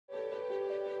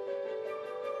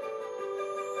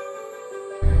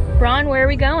Bron, where are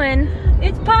we going?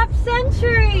 It's Pop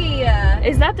Century!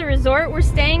 Is that the resort we're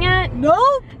staying at?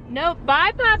 Nope! Nope,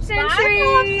 bye Pop Century! Bye,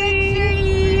 Pop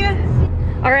Century!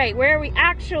 Alright, where are we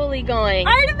actually going?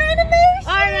 Art of Animation!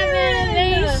 Art of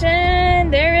Animation!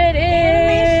 There it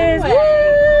is!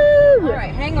 Animation Woo!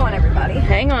 Alright, hang on everybody.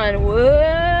 Hang on,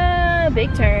 whoa,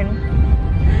 big turn.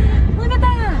 Look at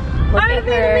that! Look Art at of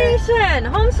her. Animation!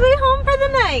 Home sweet home for the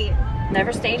night!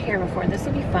 Never stayed here before, this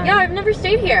will be fun. Yeah, I've never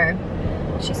stayed here.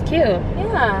 She's cute.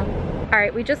 Yeah.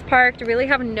 Alright, we just parked, really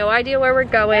have no idea where we're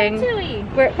going.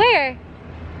 Where? I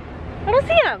don't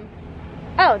see him.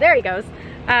 Oh, there he goes.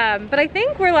 But I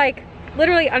think we're like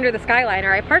literally under the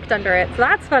Skyliner. I parked under it, so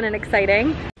that's fun and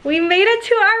exciting. We made it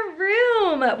to our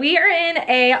room. We are in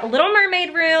a Little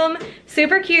Mermaid room.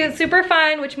 Super cute, super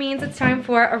fun, which means it's time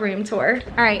for a room tour.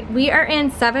 All right, we are in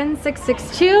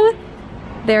 7662.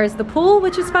 There's the pool,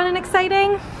 which is fun and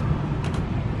exciting.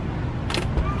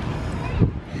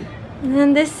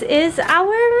 And this is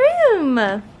our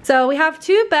room. So we have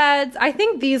two beds. I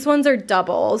think these ones are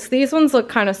doubles. These ones look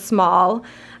kind of small.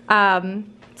 So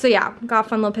yeah, got a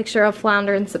fun little picture of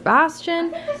Flounder and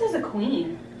Sebastian. I think this is a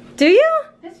queen. Do you?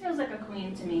 This feels like a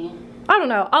queen to me. I don't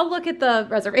know. I'll look at the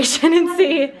reservation and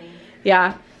see.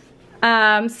 Yeah.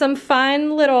 Some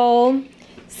fun little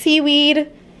seaweed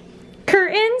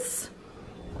curtains.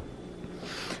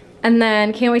 And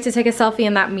then can't wait to take a selfie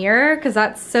in that mirror because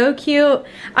that's so cute.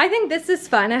 I think this is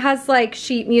fun. It has like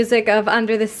sheet music of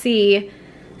Under the Sea.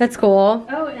 That's cool.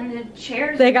 Oh, and the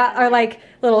chairs. They are like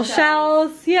little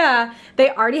shells. Yeah. They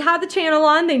already had the channel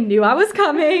on. They knew I was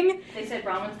coming. They said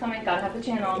Bron was coming, gotta have the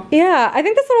channel. Yeah, I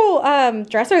think this little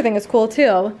dresser thing is cool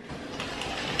too.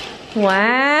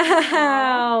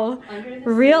 Wow.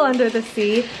 Real Under the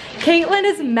Sea. Caitlin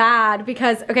is mad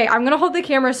because, okay, I'm gonna hold the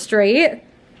camera straight.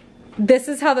 This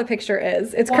is how the picture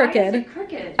is. It's crooked. Why is it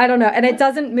crooked? I don't know, and it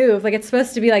doesn't move. Like it's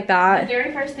supposed to be like The that.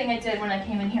 very first thing I did when I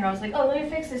came in here, I was like, oh, let me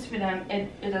fix this for them.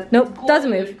 It doesn't. Nope, doesn't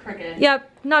move. Crooked.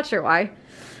 Yep, not sure why.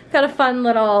 Got a fun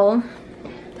little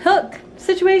hook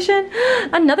situation.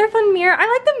 Another fun mirror. I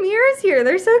like the mirrors here.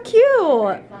 They're so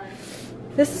cute.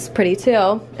 This is pretty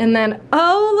too. And then,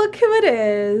 oh, look who it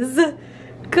is.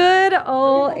 Good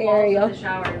old Ariel. The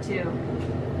shower too.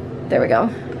 There we go.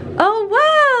 Oh,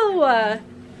 wow.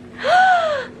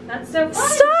 That's so fun.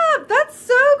 Stop! That's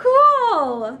so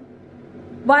cool.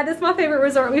 Why, this is my favorite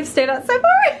resort we've stayed at so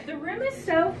far. The room is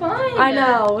so fun. I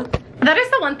know. That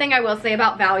is the one thing I will say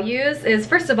about values is,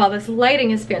 first of all, this lighting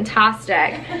is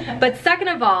fantastic. But second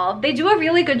of all, they do a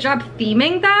really good job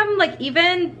theming them. Like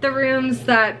even the rooms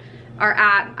that are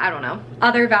at, I don't know,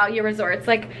 other value resorts,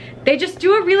 like they just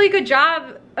do a really good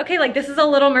job. Okay, like this is a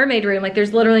Little Mermaid room. Like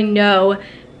there's literally no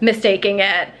mistaking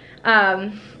it.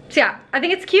 So yeah, I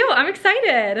think it's cute. I'm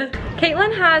excited.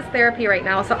 Caitlin has therapy right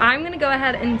now, so I'm gonna go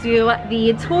ahead and do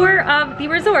the tour of the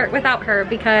resort without her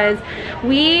because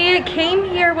we came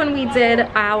here when we did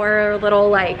our little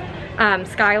like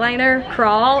Skyliner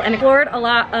crawl and explored a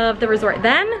lot of the resort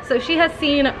then, so she has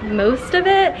seen most of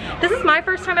it. This is my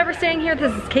first time ever staying here.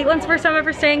 This is Caitlin's first time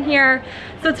ever staying here,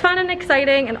 so it's fun and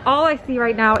exciting, and all I see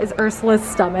right now is Ursula's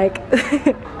stomach.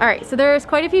 All right, so there's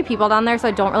quite a few people down there, so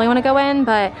I don't really want to go in,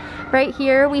 but right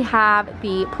here we have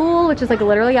the pool, which is like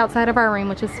literally outside of our room,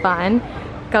 which is fun.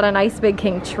 Got a nice big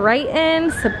King Triton,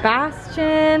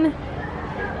 Sebastian,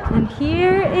 and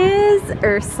here is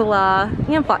Ursula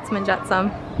and Flotsam and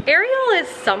Jetsam. Ariel is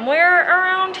somewhere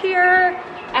around here.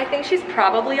 I think she's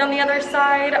probably on the other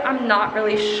side. I'm not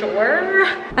really sure.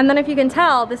 And then if you can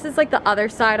tell, this is like the other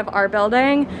side of our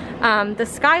building. The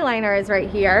Skyliner is right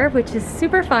here, which is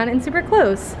super fun and super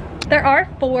close. There are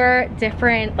 4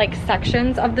 different like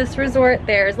sections of this resort.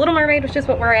 There's Little Mermaid, which is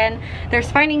what we're in. There's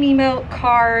Finding Nemo,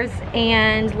 Cars,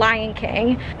 and Lion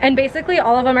King. And basically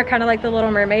all of them are kind of like the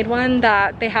Little Mermaid one,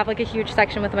 that they have like a huge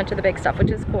section with a bunch of the big stuff, which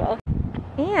is cool.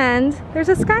 And there's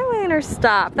a Skyliner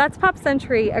stop. That's Pop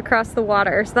Century across the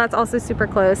water, so that's also super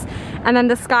close. And then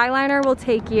the Skyliner will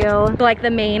take you to like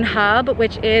the main hub,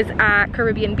 which is at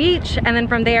Caribbean Beach, and then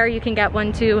from there you can get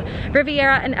one to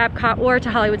Riviera and Epcot or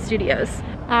to Hollywood Studios.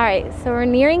 All right, so we're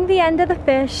nearing the end of the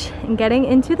fish and getting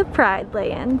into the Pride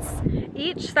Lands.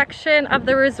 Each section of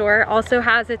the resort also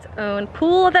has its own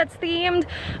pool that's themed,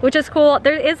 which is cool.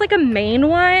 There is like a main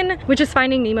one, which is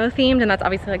Finding Nemo themed, and that's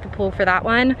obviously like the pool for that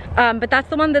one. But that's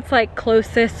the one that's like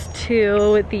closest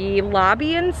to the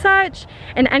lobby and such.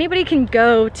 And anybody can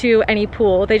go to any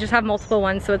pool. They just have multiple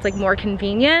ones, so it's like more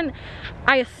convenient.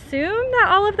 I assume that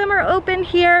all of them are open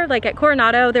here. Like at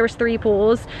Coronado, there was 3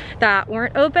 pools that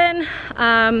weren't open.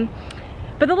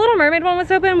 But the Little Mermaid one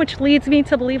was open, which leads me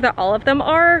to believe that all of them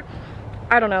are.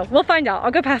 I don't know. We'll find out.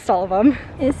 I'll go past all of them.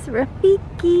 It's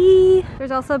Rafiki.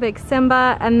 There's also a big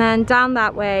Simba, and then down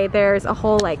that way there's a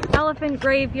whole like elephant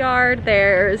graveyard.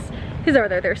 Who's over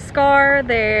there? There's Scar.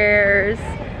 There's,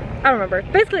 I don't remember.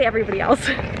 Basically everybody else.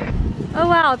 Oh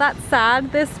wow, that's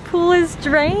sad. This pool is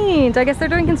drained. I guess they're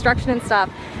doing construction and stuff.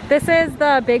 This is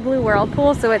the Big Blue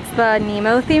Whirlpool, so it's the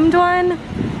Nemo themed one.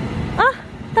 Ah,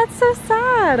 that's so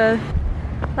sad.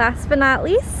 Last but not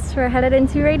least, we're headed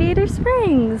into Radiator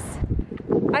Springs.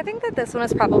 I think that this one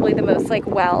is probably the most like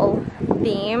well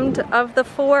themed of the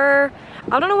four.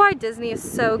 I don't know why Disney is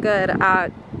so good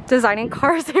at designing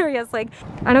Cars areas. Like,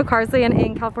 I know Cars Land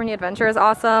in California Adventure is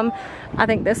awesome. I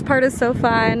think this part is so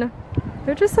fun.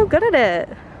 They're just so good at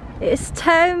it. It's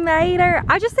Tomato.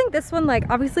 I just think this one, like,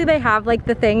 obviously they have like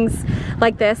the things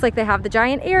like this, like they have the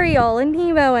giant Ariel and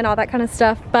Nemo and all that kind of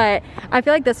stuff, but I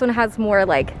feel like this one has more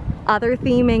like other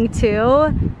theming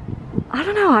too. I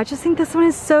don't know, I just think this one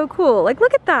is so cool. Like,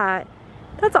 look at that.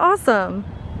 That's awesome.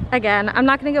 Again, I'm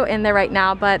not gonna go in there right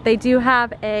now, but they do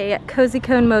have a Cozy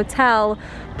Cone Motel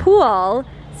pool.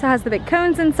 So it has the big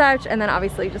cones and such, and then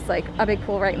obviously just like a big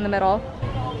pool right in the middle.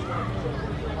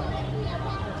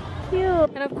 Cute.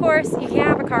 And of course, you can't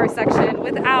have a car section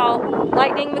without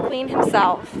Lightning McQueen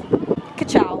himself.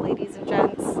 Ka-chow, ladies and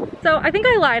gents. So I think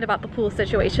I lied about the pool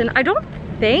situation. I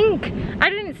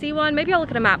didn't see one, maybe I'll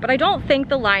look at a map, but I don't think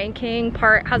the Lion King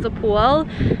part has a pool.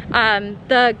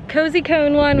 The Cozy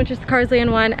Cone one, which is the Cars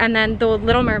Land one, and then the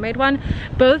Little Mermaid one,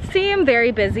 both seem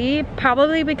very busy,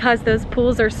 probably because those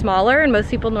pools are smaller and most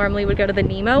people normally would go to the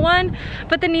Nemo one,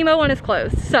 but the Nemo one is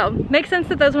closed. So makes sense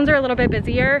that those ones are a little bit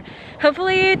busier.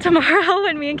 Hopefully tomorrow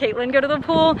when me and Caitlin go to the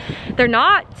pool, they're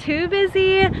not too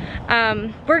busy.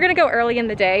 We're gonna go early in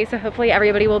the day, so hopefully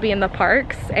everybody will be in the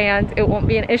parks and it won't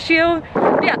be an issue.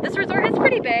 But yeah, this resort is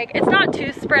pretty big. It's not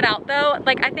too spread out though.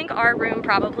 Like, I think our room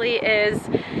probably is,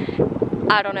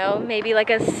 I don't know, maybe like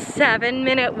a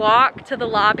 7-minute walk to the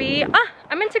lobby.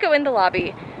 I meant to go in the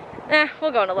lobby.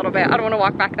 We'll go in a little bit. I don't want to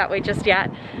walk back that way just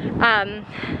yet.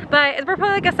 But we're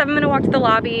probably like a 7-minute walk to the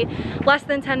lobby, less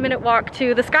than 10-minute walk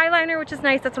to the Skyliner, which is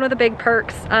nice. That's one of the big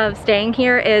perks of staying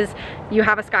here is you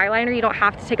have a Skyliner. You don't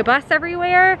have to take a bus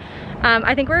everywhere.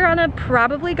 I think we're gonna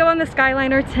probably go on the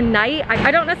Skyliner tonight.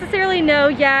 I don't necessarily know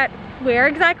yet where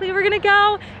exactly we're gonna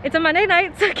go. It's a Monday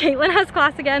night, so Caitlin has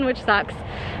class again, which sucks,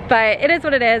 but it is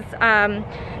what it is.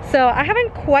 So I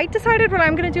haven't quite decided what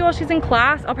I'm gonna do while she's in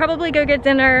class. I'll probably go get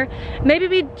dinner, maybe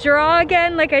we draw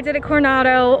again like I did at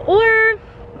Coronado, or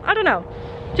I don't know,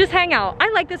 just hang out. I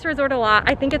like this resort a lot.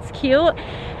 I think it's cute.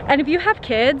 And if you have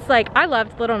kids, like I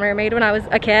loved Little Mermaid when I was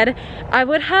a kid, I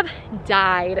would have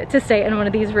died to stay in one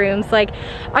of these rooms. Like,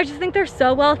 I just think they're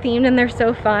so well themed and they're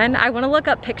so fun. I want to look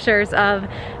up pictures of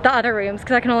the other rooms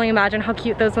because I can only imagine how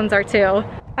cute those ones are too.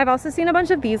 I've also seen a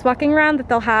bunch of these walking around that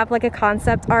they'll have like a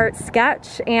concept art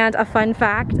sketch and a fun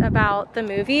fact about the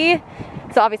movie.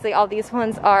 So obviously all these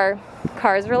ones are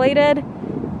Cars related.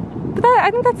 But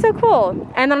I think that's so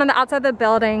cool. And then on the outside of the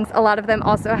buildings, a lot of them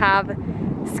also have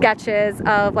sketches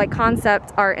of like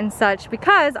concept art and such,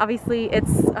 because obviously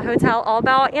it's a hotel all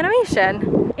about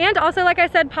animation. And also, like I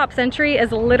said, Pop Century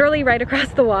is literally right across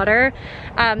the water.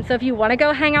 So if you want to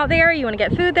go hang out there, you want to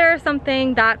get food there or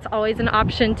something, that's always an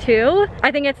option too.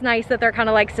 I think it's nice that they're kind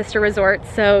of like sister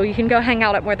resorts, so you can go hang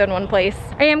out at more than one place.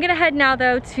 I am gonna head now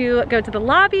though to go to the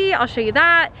lobby. I'll show you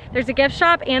that. There's a gift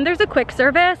shop and there's a quick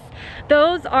service.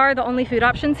 Those are the only food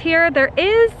options here. There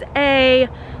is a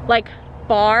like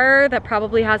bar that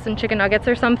probably has some chicken nuggets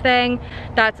or something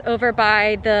that's over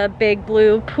by the Big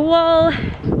Blue pool.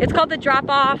 It's called the Drop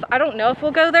Off. I don't know if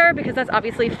we'll go there because that's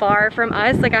obviously far from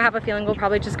us. Like, I have a feeling we'll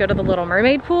probably just go to the Little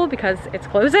Mermaid pool because it's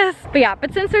closest. But yeah,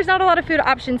 but since there's not a lot of food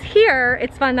options here,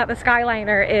 it's fun that the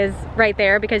Skyliner is right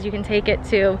there because you can take it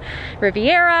to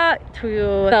Riviera, to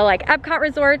the like Epcot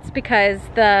resorts, because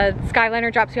the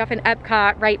Skyliner drops you off in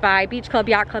Epcot right by Beach Club,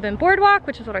 Yacht Club, and Boardwalk,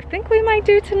 which is what I think we might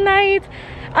do tonight.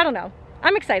 I don't know.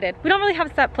 I'm excited. We don't really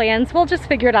have set plans. We'll just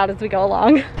figure it out as we go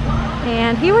along.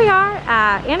 And here we are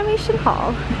at Animation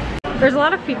Hall. There's a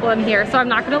lot of people in here, so I'm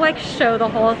not gonna like show the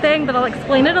whole thing, but I'll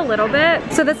explain it a little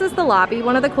bit. So this is the lobby.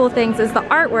 One of the cool things is the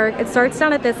artwork. It starts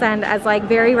down at this end as like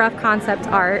very rough concept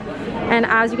art. And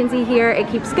as you can see here, it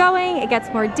keeps going. It gets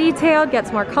more detailed,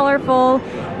 gets more colorful.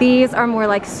 These are more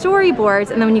like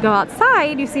storyboards. And then when you go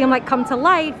outside, you see them like come to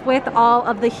life with all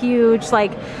of the huge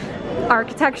like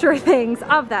architecture things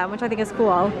of them, which I think is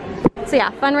cool. So yeah,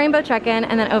 fun rainbow check-in.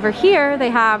 And then over here they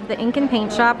have the ink and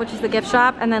paint shop, which is the gift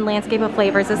shop, and then Landscape of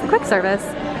Flavors is the quick service.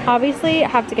 Obviously I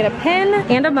have to get a pin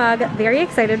and a mug. Very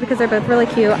excited because they're both really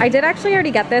cute. I did actually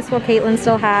already get this while Caitlin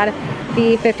still had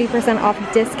the 50%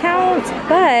 off discount,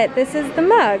 but this is the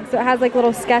mug. So it has like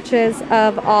little sketches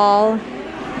of all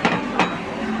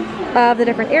of the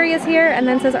different areas here, and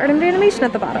then says Art and Animation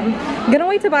at the bottom. I'm gonna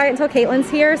wait to buy it until Caitlin's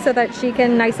here so that she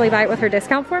can nicely buy it with her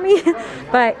discount for me.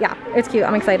 But yeah, it's cute,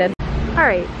 I'm excited. All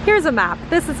right, here's a map.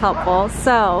 This is helpful.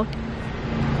 So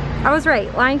I was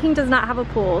right, Lion King does not have a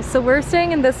pool. So we're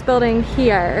staying in this building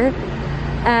here,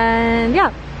 and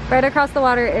yeah, right across the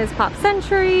water is Pop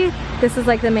Century. This is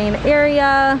like the main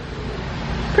area.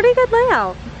 Pretty good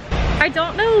layout. I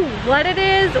don't know what it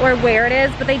is or where it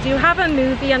is, but they do have a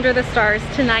movie under the stars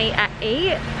tonight at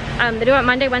 8. They do it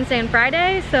Monday, Wednesday, and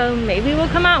Friday, so maybe we'll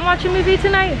come out and watch a movie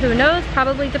tonight. Who knows?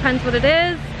 Probably depends what it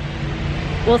is.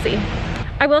 We'll see.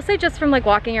 I will say, just from like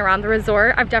walking around the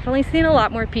resort, I've definitely seen a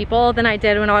lot more people than I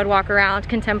did when I would walk around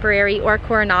Contemporary or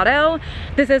Coronado.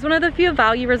 This is one of the few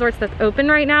value resorts that's open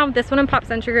right now. This one and Pop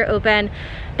Century are open.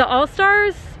 The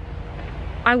All-Stars,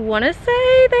 I want to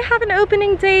say they have an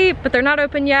opening date, but they're not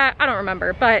open yet. I don't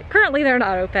remember, but currently they're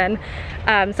not open.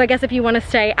 So I guess if you want to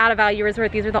stay at a value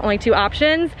resort, these are the only two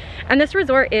options. And this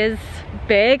resort is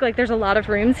big, like there's a lot of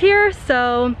rooms here,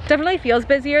 so definitely feels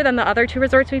busier than the other two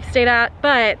resorts we've stayed at.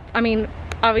 But I mean,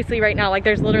 obviously right now, like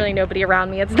there's literally nobody around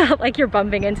me. It's not like you're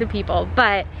bumping into people,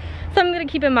 but something to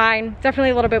keep in mind. Definitely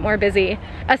a little bit more busy,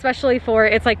 especially for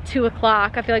it's like 2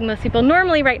 o'clock. I feel like most people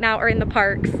normally right now are in the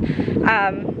parks.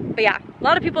 But yeah, a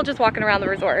lot of people just walking around the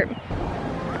resort.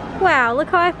 Wow, look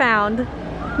how I found.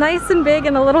 Nice and big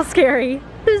and a little scary.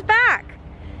 Who's back?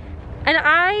 And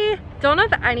I don't know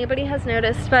if anybody has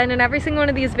noticed, but in every single one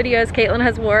of these videos, Caitlin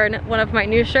has worn one of my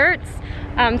new shirts.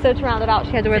 So to round it out,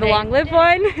 she had to wear the long live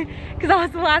one because that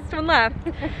was the last one left.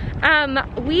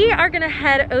 We are gonna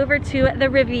head over to the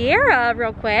Riviera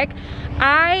real quick.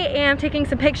 I am taking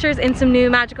some pictures in some new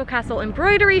Magical Castle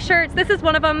embroidery shirts. This is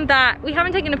one of them that we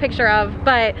haven't taken a picture of,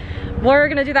 but we're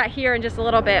gonna do that here in just a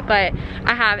little bit. But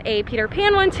I have a Peter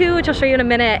Pan one too, which I'll show you in a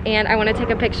minute, and I wanna take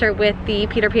a picture with the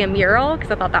Peter Pan mural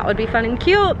because I thought that would be fun and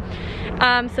cute.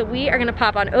 So we are gonna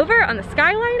pop on over on the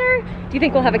Skyliner. Do you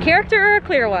think we'll have a character or a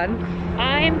clear one?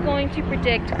 I'm going to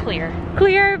predict clear.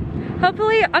 Clear?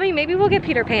 Hopefully, I mean, maybe we'll get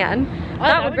Peter Pan. Oh,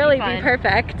 that would really be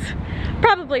perfect.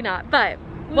 Probably not, but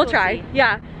we'll try. See.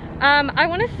 Yeah. I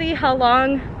want to see how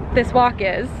long this walk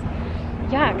is.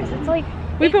 Yeah, because it's like,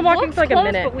 we've been walking for like close,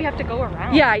 a minute. but we have to go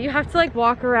around. Yeah, you have to like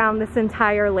walk around this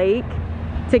entire lake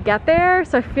to get there.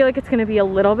 So I feel like it's going to be a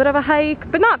little bit of a hike,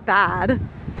 but not bad.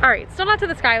 All right, still not to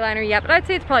the Skyliner yet, but I'd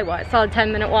say it's probably what, a solid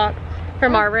 10-minute walk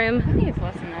from our room. I think it's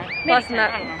less than that. Maybe Less than 10, I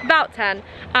that, don't know. about 10.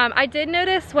 I did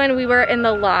notice when we were in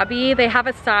the lobby, they have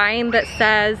a sign that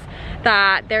says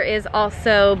that there is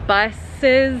also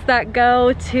buses that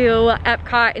go to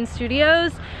Epcot and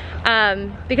Studios.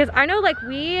 Because I know like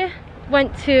we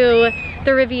went to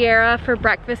the Riviera for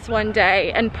breakfast one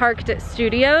day and parked at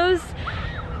Studios,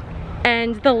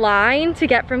 and the line to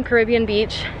get from Caribbean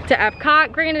Beach to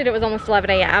Epcot, granted it was almost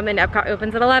 11 a.m. and Epcot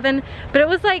opens at 11, but it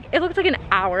was like, it looked like an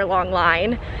hour-long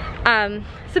line.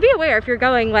 So be aware if you're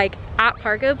going like at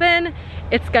park open,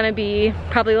 it's gonna be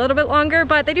probably a little bit longer,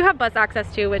 but they do have bus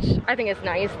access too, which I think is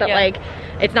nice that like,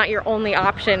 it's not your only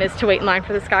option is to wait in line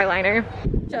for the Skyliner.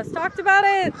 Just talked about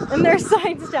it, and there's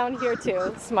signs down here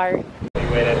too, smart. I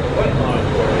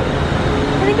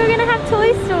think we're gonna have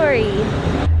Toy Story.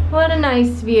 What a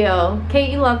nice view.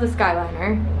 Kate, you love the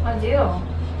Skyliner. I do.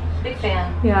 Big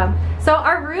fan. Yeah. So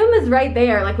our room is right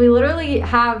there. Like we literally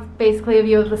have basically a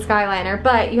view of the Skyliner,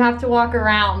 but you have to walk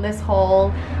around this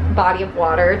whole body of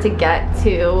water to get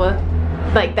to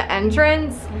like the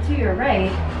entrance. And to your right.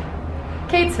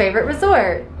 Kate's favorite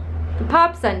resort, the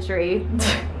Pop Century.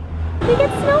 Look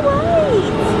at Snow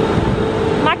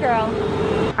White. My girl.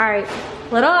 All right,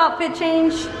 little outfit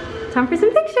change. Time for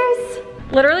some pictures.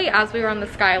 Literally, as we were on the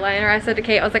Skyliner, I said to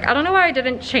Kate, I was like, I don't know why I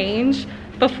didn't change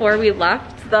before we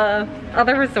left the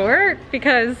other resort,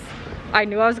 because I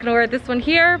knew I was gonna wear this one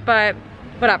here, but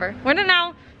whatever. Wearing it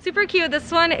now. Super cute.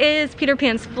 This one is Peter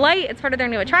Pan's Flight. It's part of their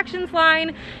new attractions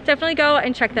line. Definitely go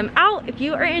and check them out if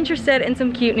you are interested in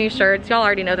some cute new shirts. Y'all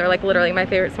already know they're like literally my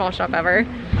favorite small shop ever.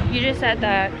 You just said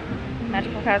that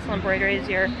Magical Castle Embroidery is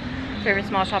your favorite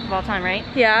small shop of all time, right?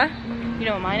 Yeah? You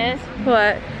know what mine is?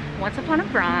 What? Once Upon a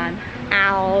Bron.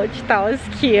 Ouch, that was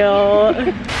cute.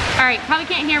 All right, probably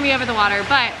can't hear me over the water,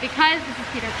 but because this is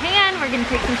Peter Pan, we're gonna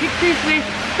take some pictures with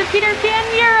the Peter Pan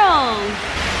murals.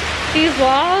 These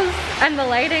walls and the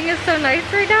lighting is so nice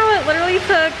right now. It literally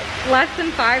took less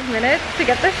than 5 minutes to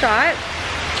get the shot.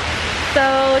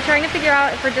 So trying to figure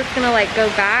out if we're just gonna like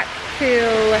go back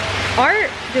to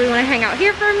art. Do we wanna hang out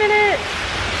here for a minute?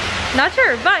 Not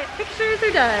sure, but pictures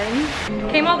are done.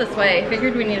 Came all this way,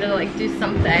 figured we needed to like do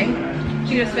something. Did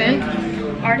you get a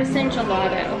spoon? artisan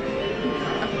gelato.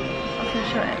 I'll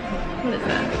show it. What is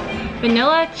it?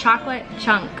 Vanilla chocolate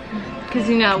chunk. Because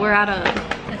you know, we're at a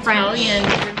Italian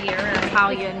Riviera.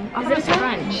 Italian. Oh, Is it's it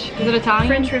French. Is it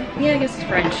Italian? French, yeah, I guess it's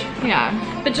French. Yeah.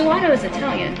 But gelato is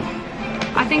Italian.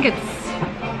 I think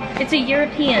it's a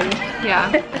European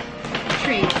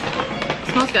treat.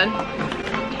 Smells good.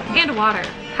 And water.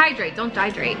 Hydrate, don't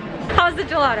dehydrate. How's the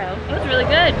gelato? It was really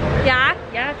good. Yeah?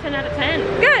 Yeah, 10 out of 10.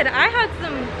 Good, I had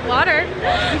some water.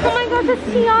 Oh my gosh, it's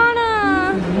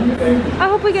Tiana. I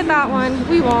hope we get that one.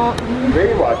 We won't. We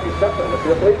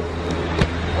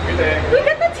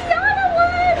get the Tiana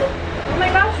one! Oh my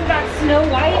gosh, we got Snow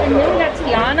White and then we got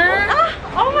Tiana.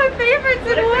 Ah, all my favorites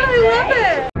in one, I love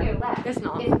it. It's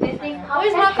not.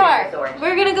 Where's my car?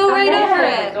 We're gonna go right over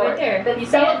it. Right there. That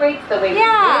celebrates the way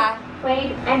Yeah.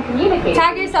 played and communicated.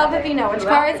 Tag yourself if you know which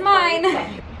car is mine.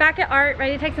 Back at art,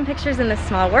 ready to take some pictures in this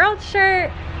Small World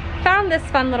shirt. Found this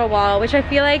fun little wall, which I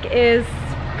feel like is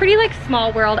pretty like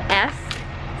Small World-esque.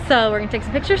 So we're gonna take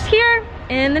some pictures here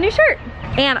in the new shirt.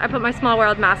 And I put my Small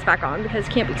World mask back on because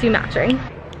it can't be too matching.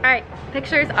 All right,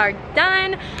 pictures are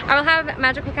done. I will have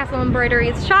Magical Castle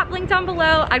Embroidery's shop linked down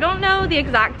below. I don't know the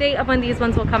exact date of when these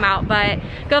ones will come out, but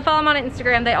go follow them on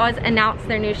Instagram. They always announce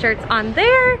their new shirts on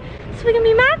there, so we can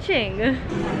be matching.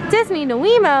 Disney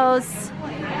Noemos.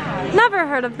 Never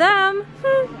heard of them.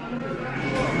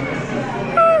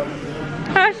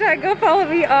 Hashtag go follow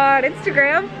me on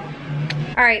Instagram.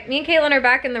 All right, me and Caitlin are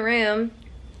back in the room.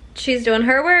 She's doing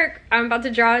her work. I'm about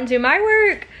to draw and do my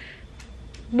work.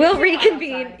 We'll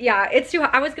reconvene. Yeah, it's too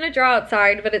hot. I was gonna draw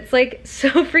outside, but it's like so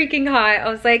freaking hot. I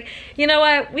was like, you know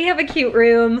what? We have a cute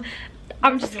room.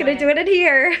 I'm just gonna do it in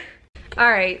here. All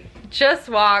right, just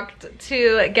walked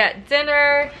to get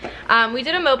dinner. We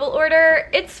did a mobile order.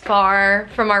 It's far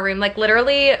from our room. Like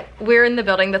literally, we're in the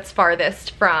building that's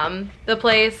farthest from the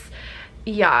place.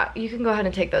 Yeah, you can go ahead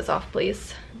and take those off,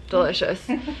 please. Delicious.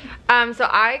 So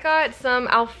I got some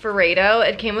Alfredo.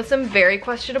 It came with some very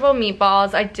questionable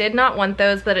meatballs. I did not want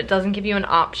those, but it doesn't give you an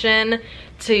option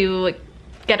to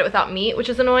get it without meat, which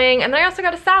is annoying. And then I also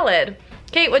got a salad.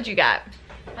 Kate, what'd you get?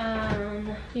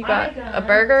 You got a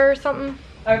burger or something?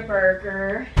 A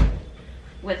burger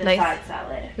with a side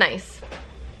salad. Nice.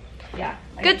 Yeah.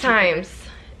 Good times.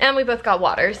 And we both got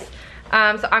waters.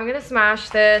 So I'm gonna smash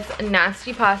this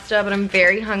nasty pasta, but I'm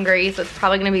very hungry, so it's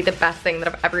probably gonna be the best thing that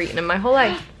I've ever eaten in my whole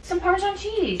life. Some Parmesan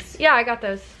cheese. Yeah, I got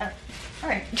those.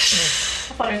 Alright.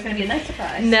 I thought it was gonna be a nice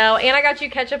surprise. No, and I got you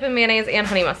ketchup and mayonnaise and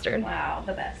honey mustard. Wow,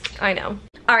 the best. I know.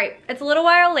 All right, it's a little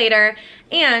while later,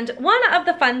 and one of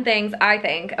the fun things I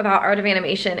think about Art of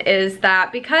Animation is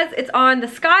that because it's on the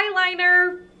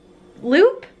Skyliner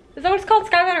loop, is that what it's called?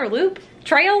 Skyliner loop?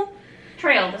 Trail?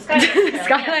 Trail, the Skyliner Trail.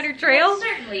 Skyliner Trail? That's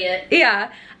certainly it.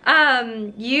 Yeah.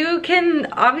 You can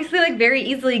obviously like very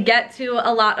easily get to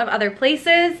a lot of other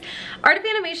places. Art of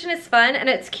Animation is fun and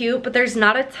it's cute, but there's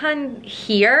not a ton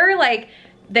here. Like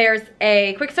there's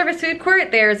a quick service food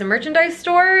court, there's a merchandise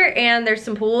store, and there's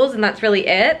some pools, and that's really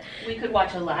it. We could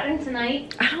watch Aladdin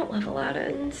tonight. I don't love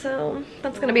Aladdin, so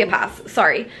that's gonna be a pass,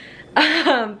 sorry.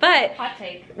 But hot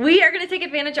take. We are gonna take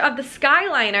advantage of the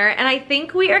Skyliner, and I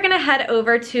think we are gonna head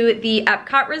over to the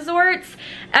Epcot resorts.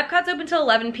 Epcot's open till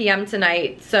 11 p.m.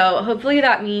 tonight, so hopefully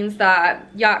that means that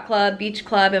Yacht Club, Beach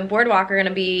Club, and Boardwalk are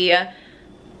gonna be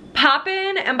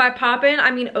poppin', and by poppin'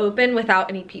 I mean open without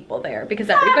any people there because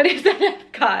everybody's at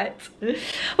Epcot.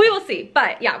 We will see,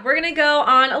 but yeah, we're gonna go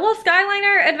on a little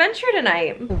Skyliner adventure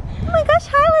tonight. Oh my gosh,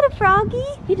 hi little froggy.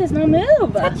 He does not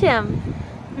move. Touch him.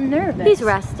 I'm nervous. He's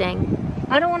resting.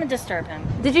 I don't want to disturb him.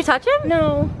 Did you touch him?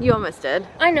 No. You almost did.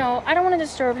 I know. I don't want to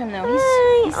disturb him though.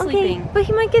 He's okay, sleeping. But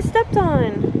he might get stepped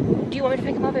on. Do you want me to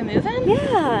pick him up and move him?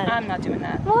 Yeah. I'm not doing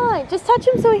that. Why? Just touch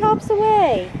him so he hops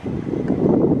away.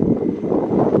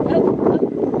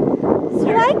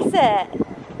 He likes it.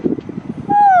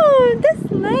 Oh,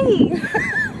 that's nice.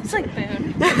 It's like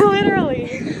Boone. Literally.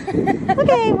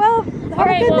 Okay, well, have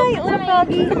a good night, little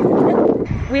froggy.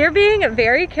 We're being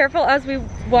very careful as we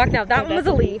walk now. That one was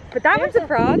a leaf, but that one's a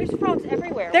frog. There's frogs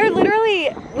everywhere. They're literally,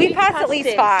 we passed at least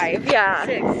 6. 5. Yeah.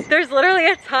 6. There's literally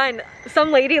a ton.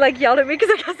 Some lady like yelled at me because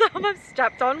I guess I almost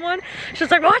stepped on one.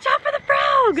 She's like, watch out for the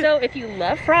frog. So if you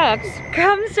love frogs,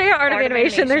 come stay at Art of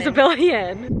Animation. There's a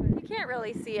Animation. billion. You can't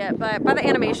really see it, but by the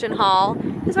animation hall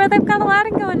is where they've got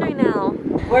Aladdin going right now.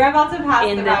 We're about to pass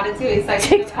the Ratatouille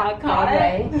section. TikTok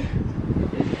hallway.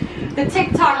 The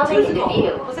TikTok musical.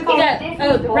 What's it called?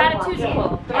 The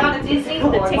Ratatouille.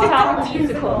 The TikTok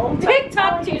musical.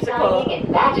 TikTok musical.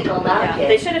 Magical mountains.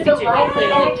 They should have featured lively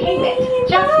entertainment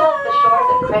just off the shores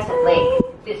of Crescent Lake.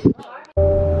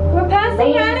 We're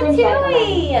passing Ratatouille.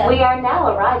 gentlemen, we are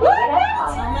now arriving at Epcot.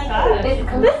 Oh my gosh. This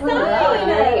concludes your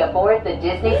journey aboard the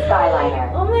Disney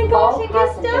Skyliner. Oh my gosh, All it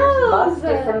gets passengers must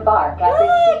those. disembark at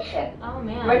this station. Oh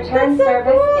man. Return That's so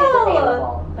service is cool.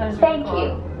 available. That is really Thank cool.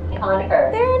 you. On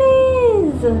Earth. There it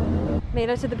is. Made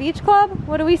it to the beach club.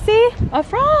 What do we see? A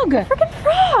frog. Freaking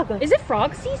frog. Is it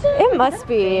frog season? It must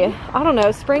be. I don't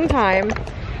know, springtime.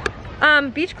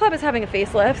 Beach club is having a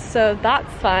facelift, so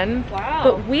that's fun. Wow.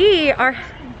 But we are,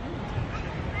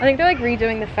 I think they're like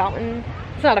redoing the fountain.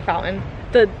 It's not a fountain.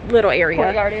 The little area.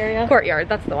 Courtyard area. Courtyard,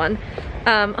 that's the one.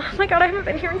 Oh my God, I haven't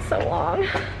been here in so long.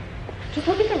 Just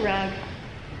look at the rug.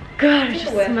 God, it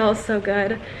just smells so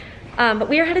good. But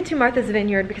we are headed to Martha's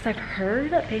Vineyard because I've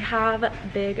heard they have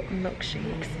big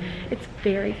milkshakes. It's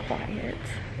very quiet.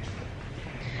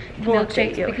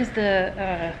 Milkshakes because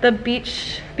the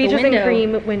beach's and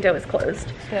cream window is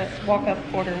closed. The walk-up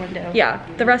order window. Yeah,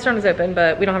 the restaurant is open,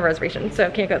 but we don't have a reservation,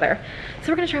 so can't go there.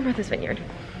 So we're gonna try Martha's Vineyard.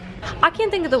 I can't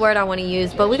think of the word I want to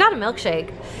use, but we got a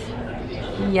milkshake.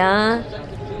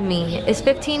 Yummy. It's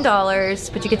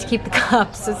 $15, but you get to keep the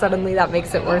cup, so suddenly that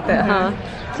makes it worth it, huh?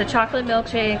 It's a chocolate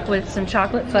milkshake with some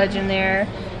chocolate fudge in there.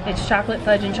 It's chocolate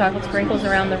fudge and chocolate sprinkles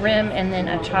around the rim, and then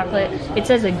a chocolate, it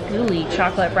says a gooey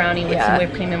chocolate brownie with some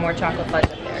whipped cream and more chocolate fudge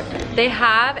up there. They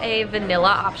have a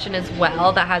vanilla option as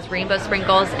well that has rainbow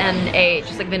sprinkles and a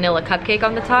just like vanilla cupcake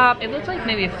on the top. It looks like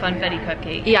maybe a funfetti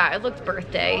cupcake. Yeah, it looked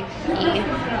birthday-y.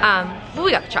 But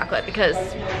we got the chocolate because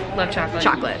Love chocolate.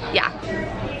 chocolate, yeah.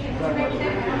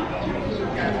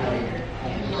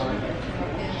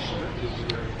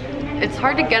 It's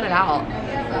hard to get it out.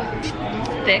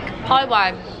 Thick. Probably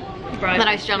why Brought the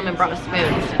nice gentleman brought a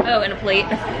spoon. Oh, and a plate.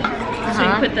 So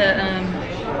you put the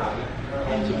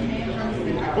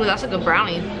Ooh, that's a good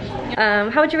brownie.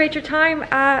 How would you rate your time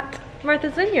at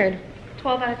Martha's Vineyard?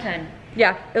 12 out of 10.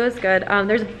 Yeah, it was good.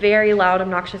 There's a very loud,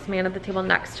 obnoxious man at the table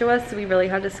next to us, so we really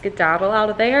had to skedaddle out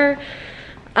of there.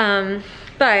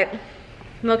 But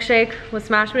milkshake was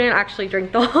smashed. We didn't actually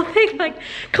drink the whole thing, like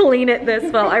clean it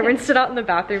this well. I rinsed it out in the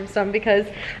bathroom some because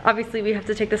obviously we have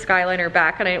to take the Skyliner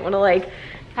back and I didn't want to like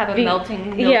Have a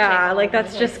melting milkshake. Yeah, like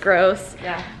that's just gross.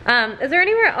 Yeah. Is there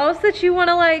anywhere else that you want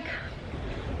to like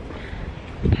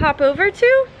pop over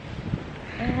to?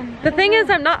 The thing is,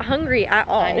 I'm not hungry at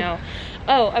all. I know.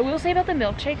 Oh, I will say about the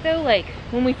milkshake though, like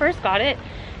when we first got it,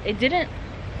 it didn't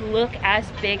look as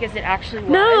big as it actually was.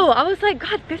 No, I was like,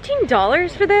 God,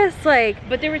 $15 for this? Like,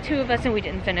 but there were two of us and we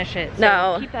didn't finish it. So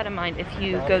no. keep that in mind if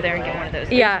you go there and get one of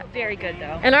those. Yeah. It was very good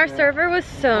though. And our server was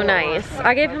so nice.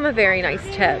 I gave him a very nice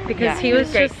tip because he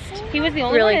was great. just he was the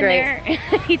only really one in great.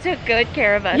 there. He took good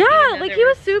care of us. Yeah, like he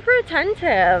was super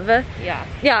attentive. Yeah.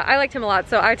 Yeah, I liked him a lot,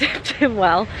 so I tipped him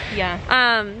well. Yeah.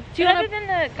 Do you other than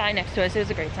the guy next to us, it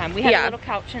was a great time. We had a little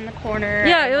couch in the corner.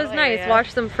 Yeah, it was nice.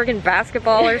 Watch some freaking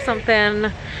basketball or something.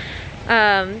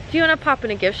 Do you want to pop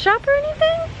in a gift shop or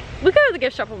anything? We go to the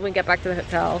gift shop when we get back to the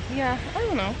hotel. Yeah, I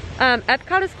don't know.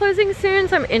 Epcot is closing soon,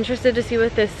 so I'm interested to see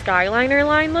what this Skyliner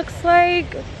line looks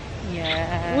like.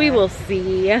 Yeah. We will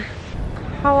see.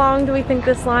 How long do we think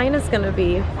this line is gonna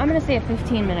be? I'm gonna say a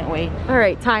 15-minute wait. All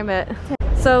right, time it.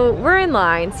 So we're in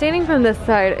line. Standing from this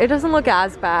side, it doesn't look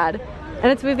as bad,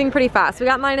 and it's moving pretty fast. We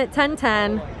got mine at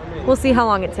 10:10. We'll see how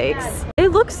long it takes. It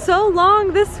looks so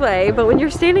long this way, but when you're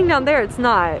standing down there, it's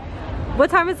not. What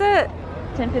time is it?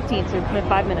 10:15, so it's been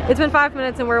 5 minutes. It's been 5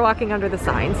 minutes and we're walking under the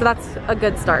sign, so that's a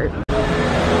good start.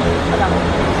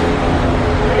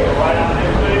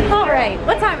 All right,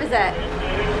 what time is it?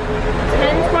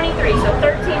 10:23, so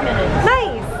 13 minutes.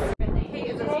 Nice!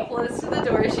 Kate is as close to the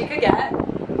door as she could get.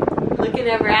 Looking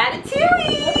at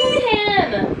Ratatouille! Look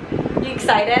at him! You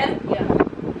excited? Yeah.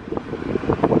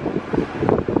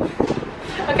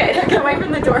 Okay, get away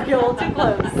from the door, you're a little too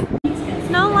close.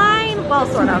 No line? Well,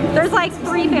 sort of. There's like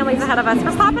 3 families ahead of us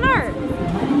for Pop and Art.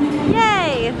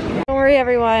 Yay! Don't worry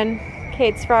everyone,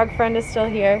 Kate's frog friend is still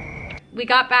here. We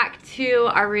got back to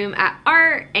our room at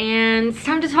Art and it's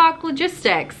time to talk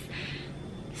logistics.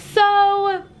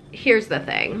 So here's the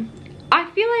thing. I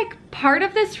feel like part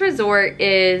of this resort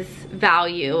is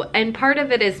value and part of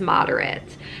it is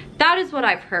moderate. That is what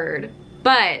I've heard,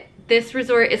 but this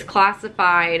resort is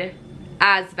classified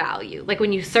as value. Like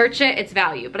when you search it, it's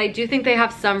value. But I do think they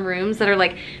have some rooms that are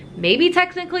like maybe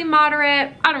technically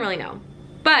moderate. I don't really know.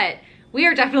 But we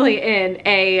are definitely in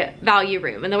a value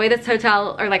room. And the way this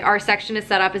hotel or like our section is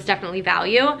set up is definitely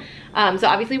value. So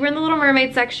obviously we're in the Little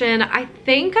Mermaid section. I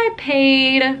think I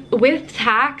paid with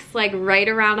tax like right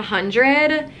around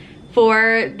 100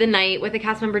 for the night with a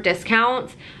cast member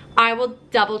discount. I will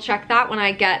double check that when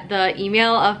I get the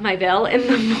email of my bill in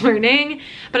the morning,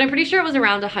 but I'm pretty sure it was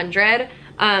around 100.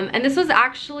 And this was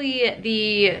actually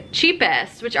the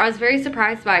cheapest, which I was very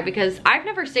surprised by because I've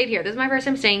never stayed here. This is my first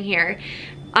time staying here.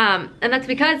 And that's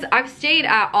because I've stayed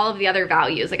at all of the other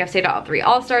values. Like I've stayed at all 3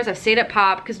 All-Stars, I've stayed at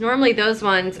Pop, because normally those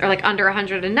ones are like under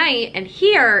 100 a night, and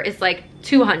here is like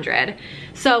 200.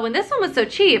 So when this one was so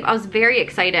cheap, I was very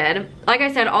excited. Like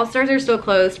I said, All-Stars are still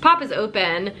closed. Pop is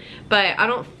open, but I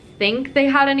don't think they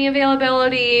had any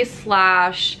availability,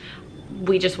 slash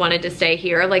we just wanted to stay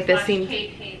here. Like this seemed...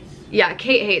 Yeah,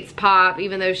 Kate hates Pop,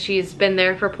 even though she's been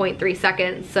there for 0.3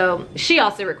 seconds. So she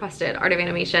also requested Art of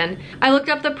Animation. I looked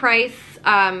up the price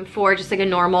for just like a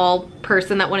normal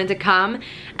person that wanted to come.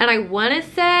 And I want to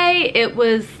say it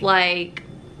was like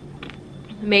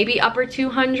maybe upper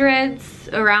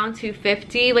 200s, around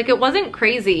 250. Like it wasn't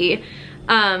crazy.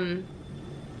 Even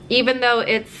though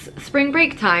it's spring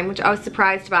break time, which I was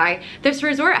surprised by. This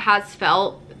resort has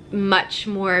felt much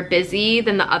more busy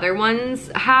than the other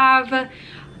ones have.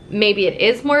 Maybe it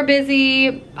is more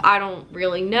busy, I don't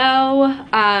really know.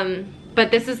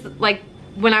 But this is like,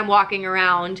 when I'm walking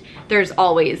around, there's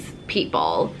always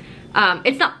people.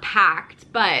 It's not packed,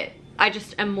 but I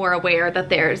just am more aware that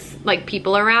there's like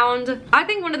people around. I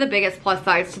think one of the biggest plus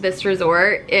sides to this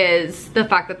resort is the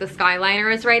fact that the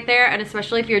Skyliner is right there, and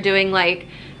especially if you're doing like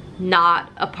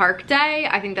not a park day,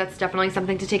 I think that's definitely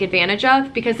something to take advantage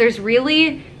of because there's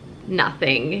really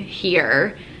nothing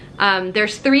here.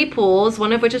 There's 3 pools,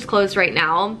 one of which is closed right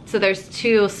now. So there's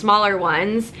 2 smaller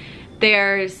ones.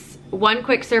 There's 1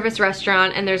 quick service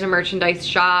restaurant and there's a merchandise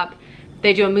shop.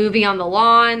 They do a movie on the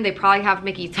lawn. They probably have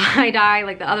Mickey tie-dye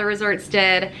like the other resorts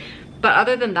did. But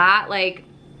other than that, like,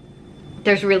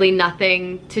 there's really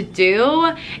nothing to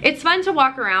do. It's fun to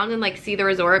walk around and like see the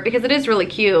resort because it is really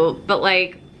cute, but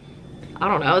like, I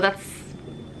don't know, that's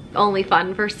only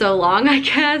fun for so long, I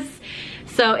guess.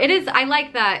 So it is, I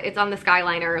like that it's on the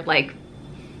Skyliner, like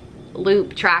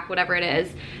loop track, whatever it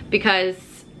is, because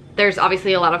there's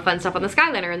obviously a lot of fun stuff on the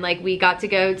Skyliner. And like we got to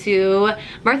go to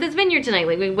Martha's Vineyard tonight.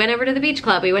 Like we went over to the beach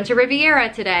club. We went to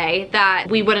Riviera today. That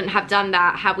we wouldn't have done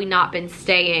that had we not been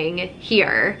staying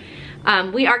here.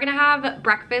 We are gonna have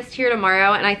breakfast here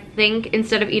tomorrow, and I think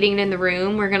instead of eating it in the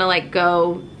room, we're gonna like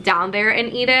go down there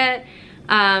and eat it.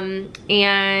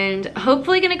 And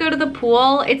hopefully gonna go to the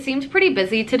pool. It seemed pretty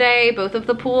busy today, both of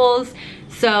the pools.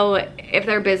 So if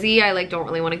they're busy, I like don't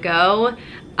really want to go.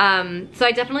 So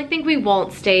I definitely think we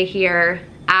won't stay here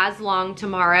as long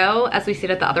tomorrow as we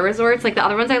stayed at the other resorts. Like the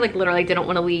other ones I like literally didn't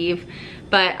want to leave.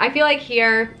 But I feel like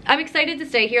here, I'm excited to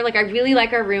stay here. Like I really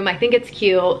like our room. I think it's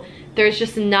cute. There's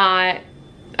just not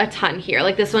a ton here.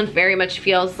 Like this one very much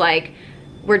feels like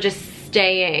we're just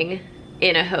staying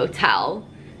in a hotel,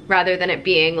 rather than it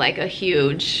being like a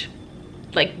huge,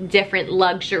 like different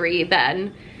luxury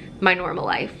than my normal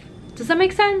life. Does that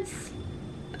make sense?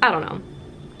 I don't know.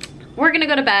 We're gonna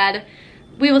go to bed.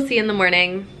 We will see you in the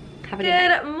morning. Have a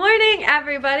good morning,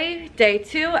 everybody. Day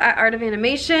 2 at Art of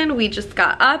Animation. We just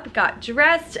got up, got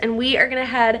dressed, and we are gonna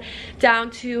head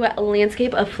down to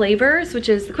Landscape of Flavors, which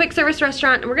is the quick service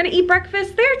restaurant, and we're gonna eat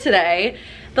breakfast there today.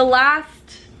 The last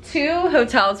 2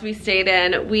 hotels we stayed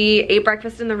in, we ate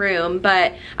breakfast in the room,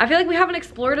 but I feel like we haven't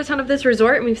explored a ton of this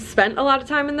resort, and we've spent a lot of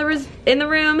time in the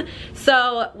room.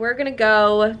 So we're gonna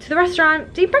go to the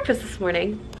restaurant to eat breakfast this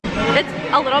morning.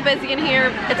 It's a little busy in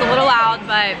here. It's a little loud,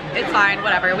 but it's fine,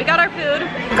 whatever. We got our food.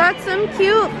 Got some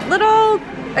cute little,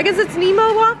 I guess it's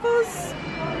Nemo waffles.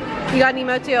 You got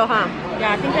Nemo too, huh?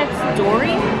 Yeah, I think that's Dory,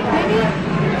 maybe?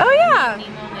 Oh yeah.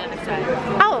 Nemo on the other side.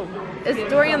 Oh, is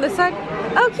Dory on this side?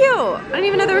 Oh, cute. I didn't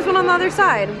even know there was one on the other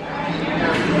side.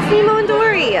 It's Nemo and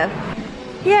Dory.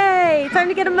 Yay, time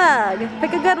to get a mug.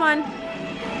 Pick a good one.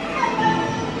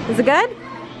 Is it good?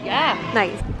 Yeah.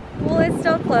 Nice. Pool is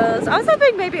still closed. I was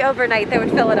hoping maybe overnight they would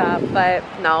fill it up, but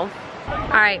no. All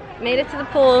right, made it to the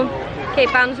pool. Kate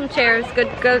found some chairs.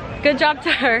 Good job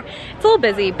to her. It's a little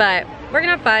busy, but we're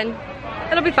gonna have fun.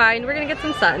 It'll be fine. We're gonna get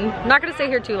some sun. I'm not gonna stay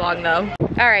here too long though.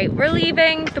 All right, we're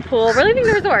leaving the pool. We're leaving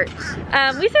the resort.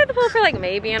 We stayed at the pool for like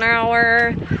maybe an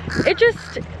hour. It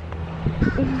just,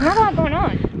 not a lot going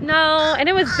on. No, and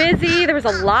it was busy. There was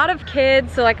a lot of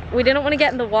kids, so like we didn't want to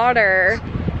get in the water.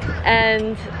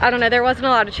 And I don't know, there wasn't a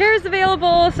lot of chairs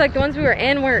available, so like the ones we were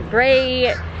in weren't great.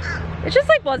 It just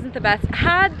like wasn't the best.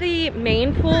 Had the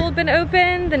main pool been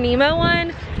open, the Nemo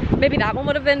one, maybe that one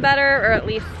would have been better, or at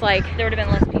least like there would have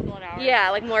been less people at ours.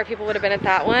 Yeah, like more people would have been at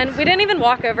that one. We didn't even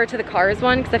walk over to the Cars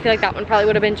one because I feel like that one probably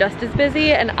would have been just as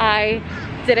busy, and I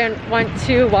didn't want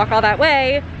to walk all that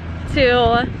way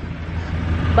to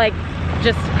like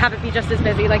just have it be just as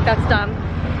busy. Like that's dumb.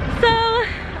 So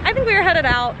I think we were headed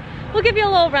out. We'll give you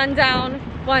a little rundown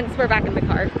once we're back in the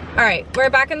car. All right, we're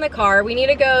back in the car. We need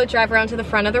to go drive around to the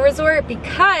front of the resort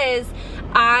because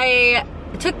I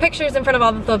took pictures in front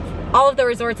of all of the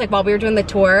resorts like while we were doing the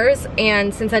tours,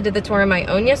 and since I did the tour on my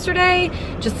own yesterday,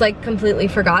 just like completely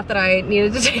forgot that I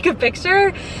needed to take a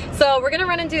picture. So we're gonna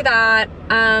run and do that.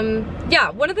 Yeah,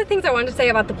 one of the things I wanted to say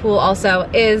about the pool also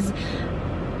is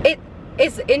it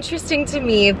is interesting to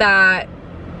me that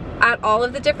at all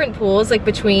of the different pools, like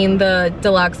between the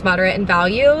deluxe, moderate, and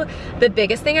value, the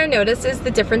biggest thing I noticed is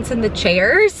the difference in the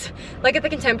chairs. Like at the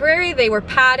Contemporary, they were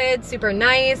padded, super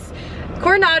nice.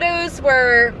 Coronados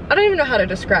were, I don't even know how to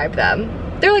describe them.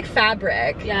 They're like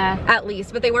fabric, yeah, at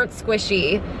least, but they weren't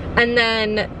squishy. And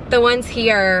then the ones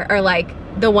here are like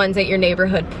the ones at your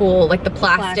neighborhood pool, like the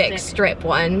plastic strip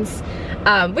ones,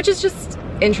 which is just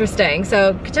interesting.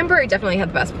 So Contemporary definitely had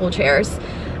the best pool chairs.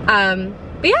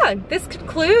 But yeah, this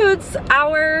concludes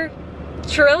our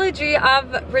trilogy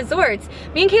of resorts.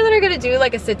 Me and Caitlin are gonna do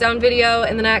like a sit down video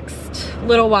in the next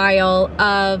little while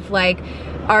of like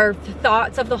our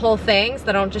thoughts of the whole thing, so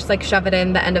that I don't just like shove it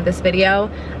in the end of this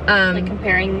video. Like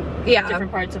comparing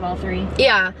different parts of all three.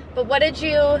 Yeah, but what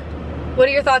are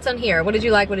your thoughts on here? What did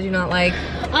you like, what did you not like?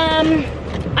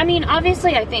 I mean,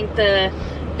 obviously I think the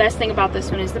best thing about this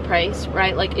one is the price,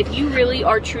 right? Like if you really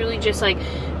are truly just like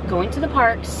going to the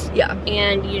parks, yeah,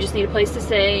 and you just need a place to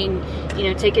stay and, you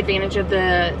know, take advantage of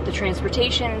the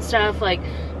transportation and stuff, like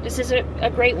this is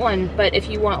a great one. But if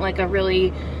you want like a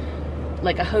really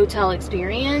like a hotel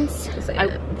experience,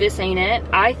 this ain't it.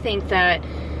 I think that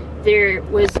there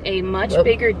was a much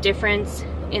bigger difference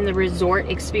in the resort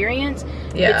experience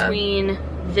between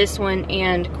this one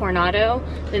and Coronado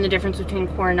than the difference between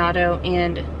Coronado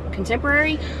and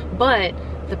Contemporary, but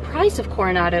the price of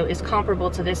Coronado is comparable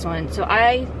to this one. So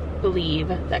I believe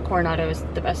that Coronado is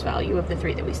the best value of the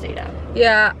three that we stayed at.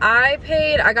 Yeah, I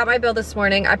got my bill this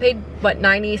morning. I paid, what,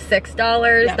 $96,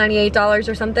 $98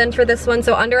 or something for this one,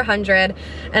 so under 100,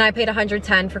 and I paid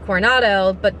 $110 for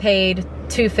Coronado, but paid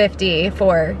 $250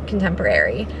 for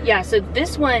Contemporary. Yeah, so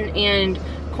this one and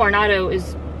Coronado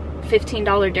is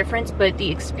 $15 difference, but the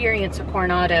experience of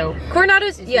Coronado's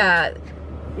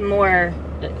more,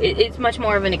 it's much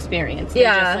more of an experience than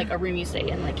just like a room you stay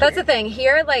in. Like that's the thing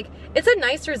here, like it's a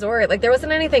nice resort, like there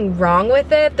wasn't anything wrong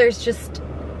with it, there's just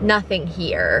nothing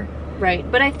here, right?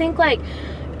 But I think like,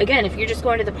 again, if you're just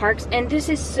going to the parks, and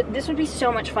this would be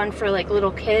so much fun for like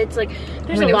little kids. Like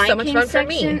there's a Lion King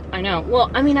section. I know.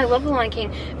 Well, I mean, I love the Lion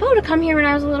King. If I would have come here when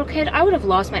I was a little kid, I would have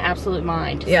lost my absolute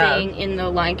mind staying in the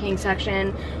Lion King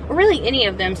section, or really any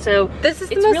of them. So this is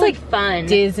the most really like fun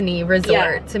Disney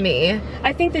resort to me.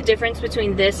 I think the difference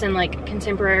between this and like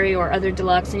Contemporary or other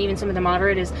deluxe and even some of the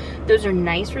moderate is those are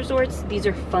nice resorts. These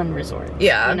are fun resorts.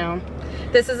 Yeah. You know?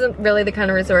 This isn't really the kind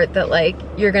of resort that like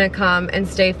you're gonna come and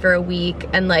stay for a week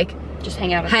and like just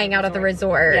hang out at the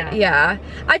resort. Yeah.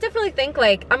 I definitely think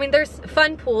like, I mean, there's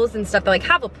fun pools and stuff that like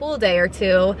have a pool day or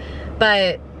two,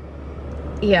 but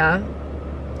yeah,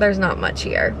 there's not much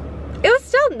here. It was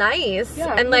still nice.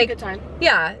 Yeah, and like, a good time.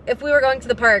 Yeah, if we were going to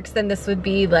the parks, then this would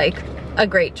be like a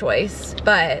great choice.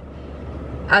 But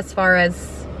as far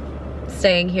as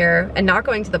staying here and not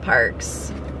going to the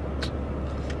parks,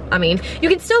 I mean, you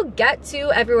can still get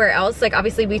to everywhere else. Like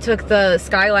obviously we took the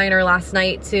Skyliner last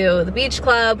night to the beach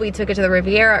club. We took it to the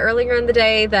Riviera earlier in the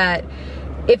day. That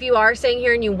if you are staying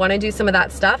here and you want to do some of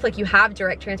that stuff, like you have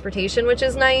direct transportation, which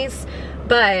is nice,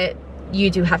 but you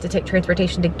do have to take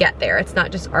transportation to get there. It's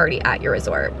not just already at your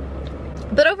resort.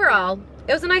 But overall,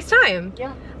 it was a nice time.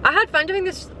 Yeah. I had fun doing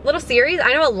this little series.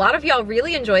 I know a lot of y'all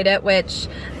really enjoyed it, which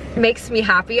makes me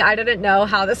happy. I didn't know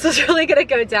how this was really gonna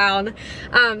go down.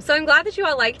 So I'm glad that you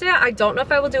all liked it. I don't know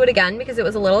if I will do it again because it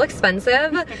was a little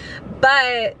expensive,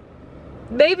 but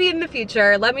maybe in the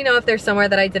future. Let me know if there's somewhere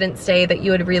that I didn't stay that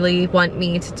you would really want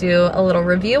me to do a little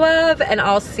review of, and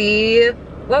I'll see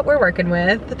what we're working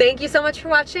with. Thank you so much for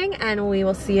watching, and we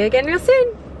will see you again real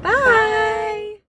soon. Bye.